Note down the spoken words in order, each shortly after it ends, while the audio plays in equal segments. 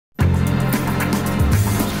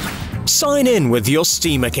sign in with your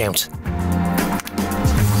Steam account.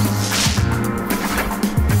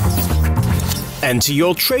 Enter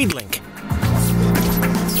your trade link.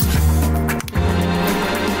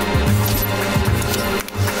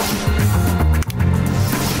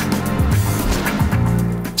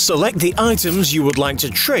 Select the items you would like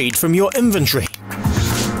to trade from your inventory.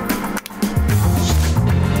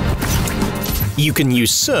 You can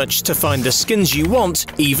use search to find the skins you want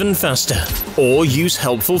even faster, or use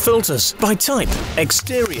helpful filters by type,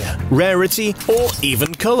 exterior, rarity, or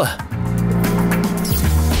even color.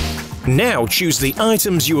 Now choose the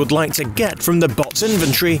items you would like to get from the bot's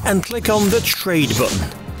inventory and click on the Trade button.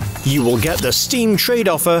 You will get the Steam trade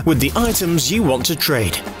offer with the items you want to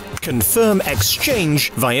trade. Confirm exchange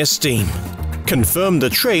via Steam. Confirm the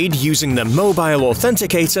trade using the mobile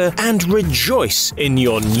authenticator and rejoice in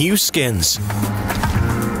your new skins.